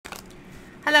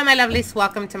Hello my lovelies,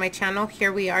 welcome to my channel.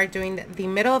 Here we are doing the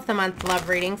middle of the month love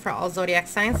reading for all zodiac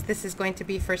signs. This is going to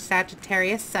be for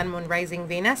Sagittarius, Sun, Moon, Rising,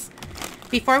 Venus.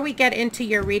 Before we get into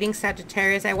your reading,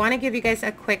 Sagittarius, I want to give you guys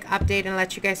a quick update and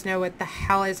let you guys know what the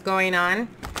hell is going on.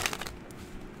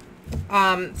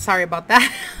 Sorry about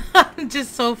that. I'm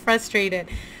just so frustrated.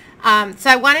 So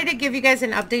I wanted to give you guys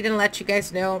an update and let you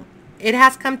guys know it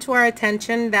has come to our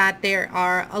attention that there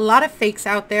are a lot of fakes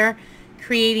out there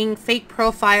creating fake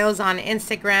profiles on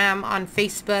Instagram, on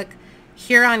Facebook,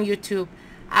 here on YouTube,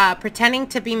 pretending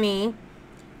to be me,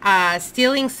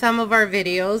 stealing some of our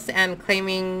videos and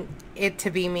claiming it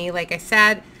to be me. Like I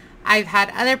said, I've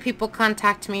had other people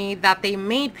contact me that they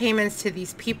made payments to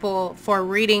these people for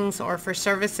readings or for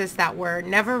services that were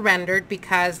never rendered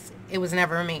because it was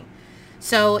never me.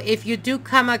 So if you do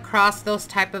come across those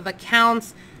type of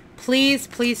accounts, please,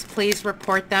 please, please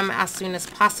report them as soon as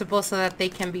possible so that they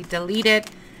can be deleted.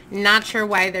 Not sure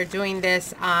why they're doing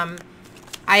this. I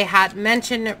had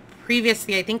mentioned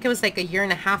previously, I think it was like a year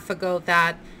and a half ago,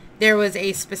 that there was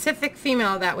a specific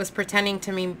female that was pretending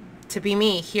to be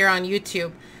me here on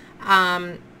YouTube.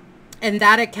 And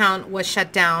that account was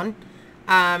shut down.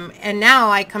 And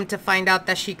now I come to find out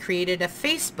that she created a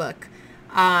Facebook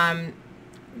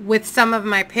with some of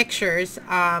my pictures.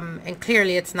 And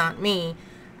clearly it's not me.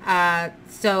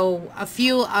 So a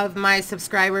few of my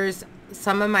subscribers,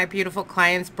 some of my beautiful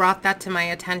clients brought that to my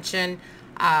attention,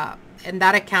 and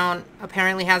that account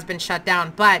apparently has been shut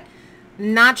down, but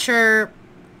not sure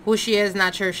who she is,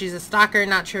 not sure if she's a stalker,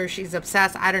 not sure if she's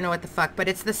obsessed. I don't know what the fuck, but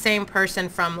it's the same person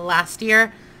from last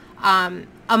year,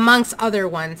 amongst other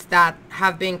ones that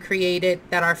have been created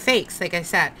that are fakes, like I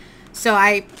said. So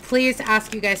I please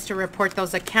ask you guys to report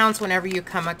those accounts whenever you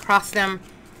come across them.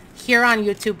 Here on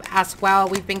YouTube as well,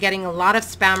 we've been getting a lot of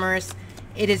spammers.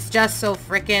 It is just so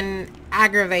freaking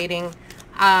aggravating.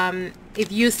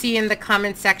 If you see in the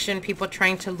comment section people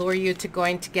trying to lure you to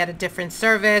going to get a different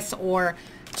service or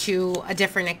to a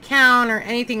different account or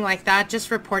anything like that,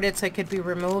 just report it so it could be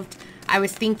removed. I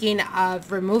was thinking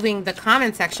of removing the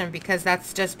comment section because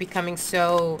that's just becoming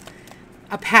so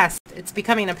a pest. It's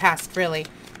becoming a pest, really.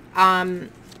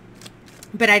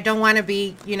 But I don't want to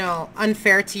be, you know,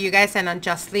 unfair to you guys and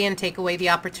unjustly and take away the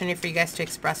opportunity for you guys to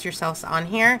express yourselves on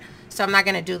here. So I'm not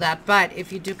going to do that. But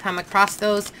if you do come across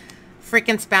those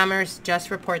freaking spammers,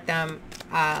 just report them.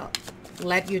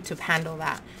 Let YouTube handle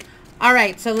that. All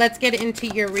right, so let's get into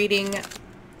your reading,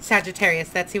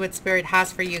 Sagittarius. Let's see what Spirit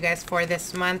has for you guys for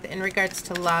this month in regards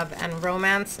to love and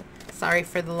romance. Sorry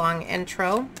for the long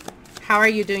intro. How are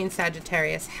you doing,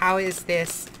 Sagittarius? How is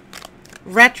this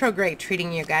retrograde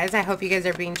treating you guys? I hope you guys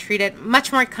are being treated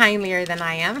much more kindlier than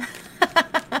I am.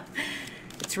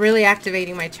 It's really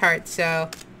activating my chart, so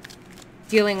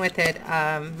dealing with it.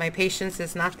 My patience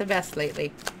is not the best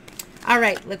lately. All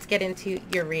right, let's get into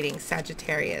your reading,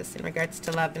 Sagittarius, in regards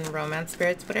to love and romance.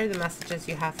 Spirits, what are the messages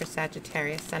you have for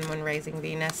Sagittarius, Sun, Moon, Rising,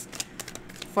 Venus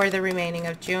for the remaining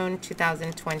of June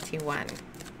 2021?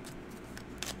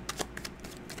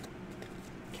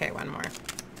 Okay, one more.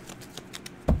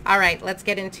 All right, let's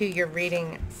get into your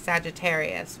reading,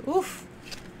 Sagittarius. Oof.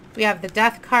 We have the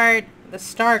Death card, the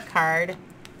Star card,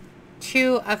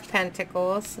 2 of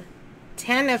Pentacles,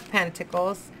 10 of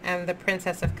Pentacles, and the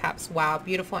Princess of Cups. Wow,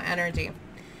 beautiful energy.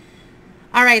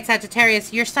 All right,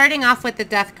 Sagittarius, you're starting off with the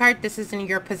Death card. This is in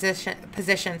your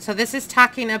position. So this is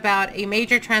talking about a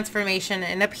major transformation,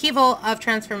 an upheaval of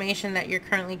transformation that you're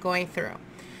currently going through.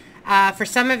 For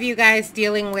some of you guys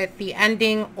dealing with the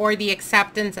ending or the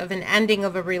acceptance of an ending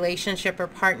of a relationship or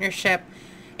partnership,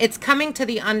 it's coming to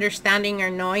the understanding or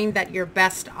knowing that you're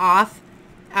best off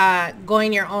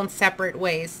going your own separate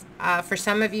ways. For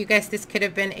some of you guys, this could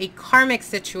have been a karmic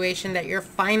situation that you're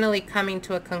finally coming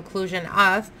to a conclusion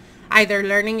of, either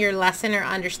learning your lesson or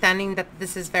understanding that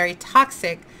this is very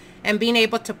toxic and being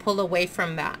able to pull away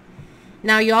from that.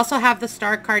 Now, you also have the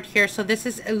Star card here, so this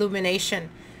is illumination.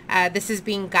 This is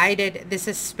being guided. This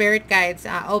is spirit guides,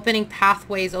 opening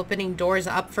pathways, opening doors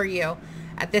up for you.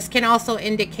 This can also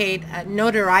indicate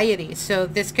notoriety. So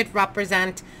this could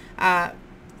represent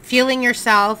feeling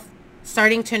yourself,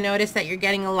 starting to notice that you're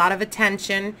getting a lot of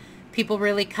attention, people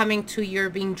really coming to you or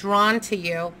being drawn to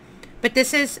you. But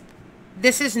this is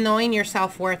knowing your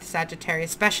self-worth,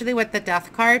 Sagittarius, especially with the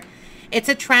Death card. It's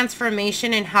a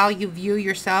transformation in how you view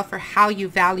yourself or how you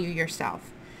value yourself.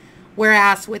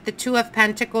 Whereas with the 2 of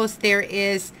Pentacles, there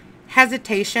is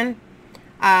hesitation,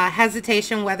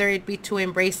 whether it be to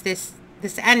embrace this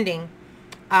ending.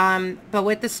 But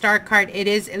with the Star card, it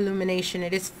is illumination.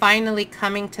 It is finally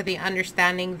coming to the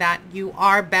understanding that you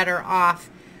are better off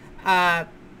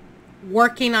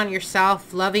working on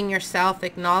yourself, loving yourself,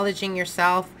 acknowledging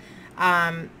yourself,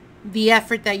 the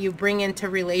effort that you bring into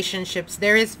relationships.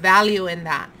 There is value in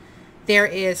that. There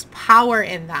is power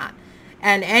in that.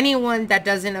 And anyone that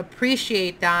doesn't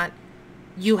appreciate that,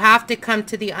 you have to come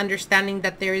to the understanding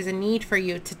that there is a need for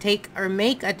you to take or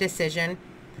make a decision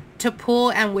to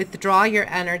pull and withdraw your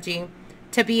energy,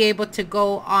 to be able to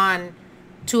go on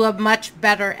to a much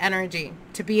better energy,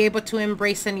 to be able to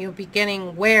embrace a new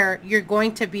beginning where you're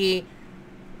going to be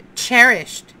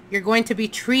cherished. You're going to be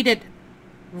treated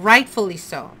rightfully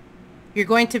so. You're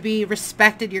going to be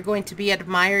respected. You're going to be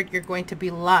admired. You're going to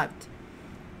be loved.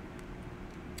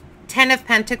 10 of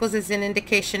Pentacles is an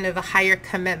indication of a higher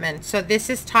commitment. So this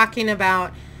is talking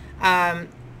about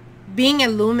being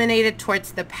illuminated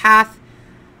towards the path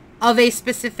of a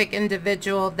specific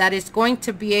individual that is going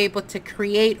to be able to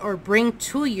create or bring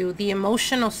to you the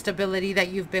emotional stability that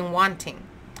you've been wanting.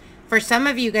 For some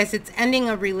of you guys, it's ending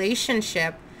a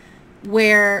relationship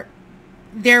where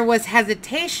there was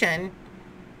hesitation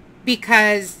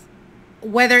because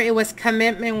whether it was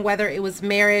commitment, whether it was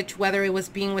marriage, whether it was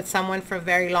being with someone for a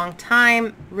very long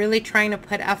time, really trying to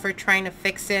put effort, trying to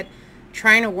fix it,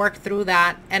 trying to work through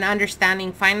that, and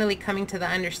understanding, finally coming to the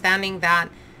understanding that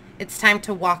it's time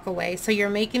to walk away. So you're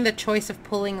making the choice of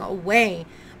pulling away.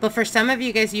 But for some of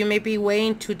you guys, you may be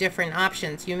weighing two different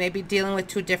options. You may be dealing with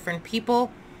two different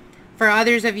people. For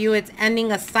others of you, it's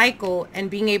ending a cycle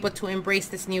and being able to embrace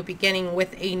this new beginning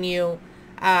with a new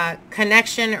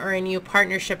connection or a new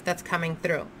partnership that's coming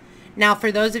through. Now,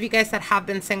 for those of you guys that have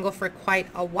been single for quite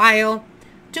a while,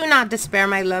 do not despair,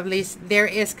 my lovelies. There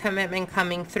is commitment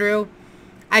coming through.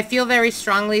 I feel very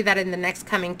strongly that in the next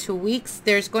coming 2 weeks,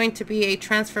 there's going to be a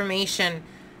transformation,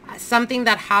 something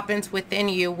that happens within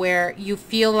you where you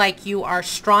feel like you are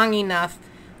strong enough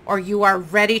or you are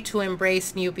ready to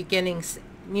embrace new beginnings.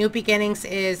 New beginnings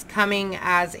is coming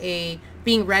as a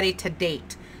being ready to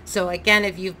date. So again,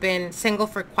 if you've been single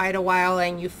for quite a while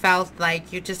and you felt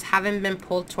like you just haven't been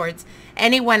pulled towards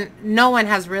anyone, no one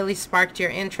has really sparked your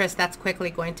interest, that's quickly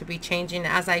going to be changing,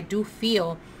 as I do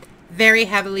feel very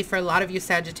heavily for a lot of you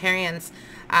Sagittarians.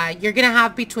 You're going to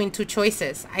have between two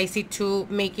choices. I see two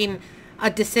making a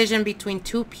decision between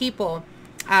two people.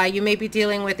 You may be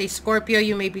dealing with a Scorpio.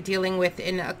 You may be dealing with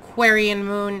an Aquarian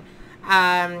moon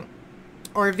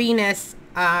or Venus,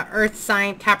 Earth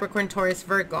sign, Capricorn, Taurus,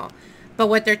 Virgo. But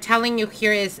what they're telling you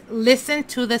here is listen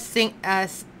to the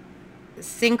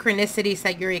synchronicities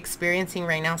that you're experiencing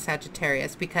right now,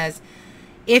 Sagittarius, because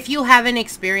if you haven't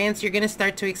experienced, you're going to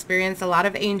start to experience a lot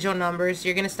of angel numbers.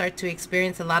 You're going to start to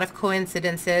experience a lot of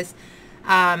coincidences.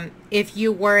 If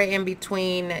you were in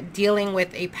between dealing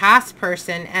with a past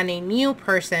person and a new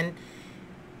person,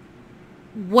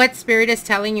 what Spirit is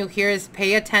telling you here is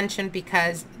pay attention,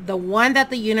 because the one that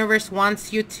the universe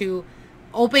wants you to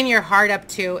open your heart up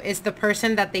to is the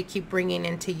person that they keep bringing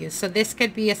into you. So this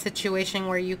could be a situation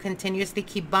where you continuously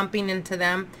keep bumping into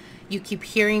them. You keep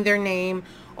hearing their name,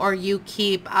 or you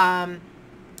keep a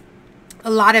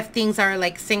lot of things are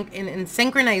like in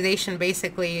synchronization.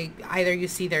 Basically, either you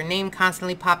see their name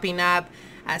constantly popping up,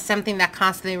 something that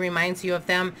constantly reminds you of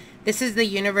them. This is the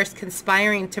universe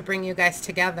conspiring to bring you guys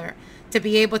together, to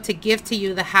be able to give to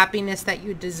you the happiness that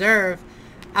you deserve,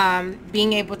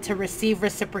 being able to receive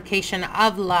reciprocation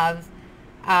of love,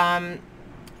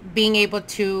 being able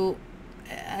to,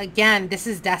 again, this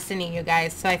is destiny, you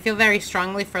guys. So I feel very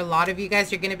strongly for a lot of you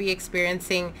guys, you're going to be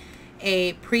experiencing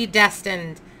a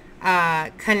predestined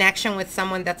connection with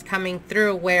someone that's coming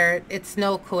through where it's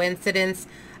no coincidence.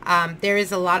 There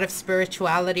is a lot of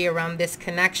spirituality around this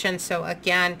connection. So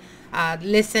again,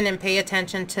 listen and pay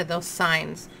attention to those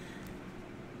signs.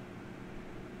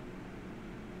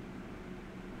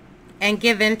 And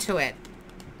give into it.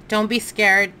 Don't be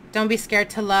scared. Don't be scared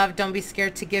to love. Don't be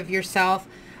scared to give yourself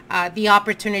the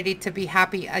opportunity to be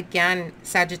happy. Again,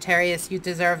 Sagittarius, you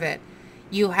deserve it.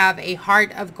 You have a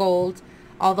heart of gold.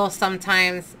 Although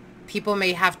sometimes people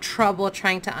may have trouble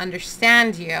trying to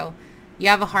understand you, you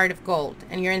have a heart of gold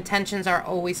and your intentions are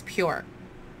always pure.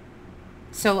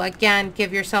 So again,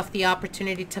 give yourself the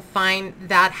opportunity to find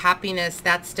that happiness,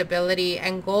 that stability,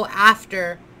 and go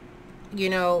after, you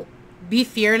know, be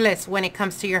fearless when it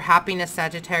comes to your happiness,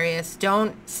 Sagittarius.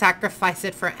 Don't sacrifice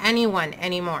it for anyone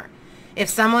anymore. If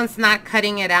someone's not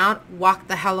cutting it out, walk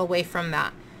the hell away from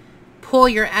that. Pull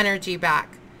your energy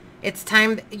back. It's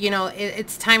time, you know,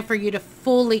 it's time for you to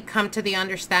fully come to the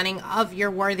understanding of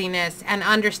your worthiness and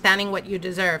understanding what you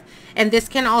deserve. And this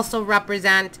can also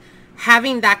represent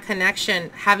having that connection,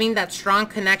 having that strong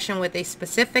connection with a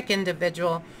specific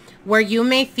individual where you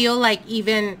may feel like,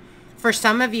 even for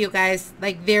some of you guys,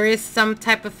 like there is some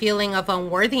type of feeling of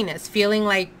unworthiness, feeling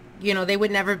like, you know, they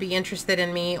would never be interested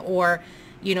in me, or,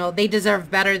 you know, they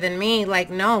deserve better than me. Like,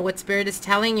 no, what Spirit is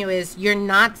telling you is you're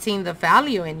not seeing the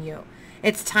value in you.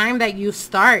 It's time that you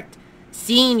start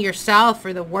seeing yourself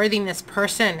for the worthiness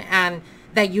person, and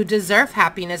that you deserve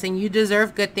happiness and you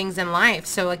deserve good things in life.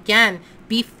 So again,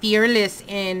 be fearless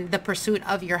in the pursuit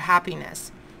of your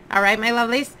happiness. All right, my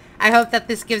lovelies. I hope that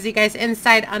this gives you guys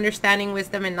insight, understanding,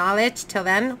 wisdom, and knowledge. Till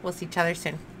then, we'll see each other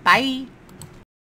soon. Bye.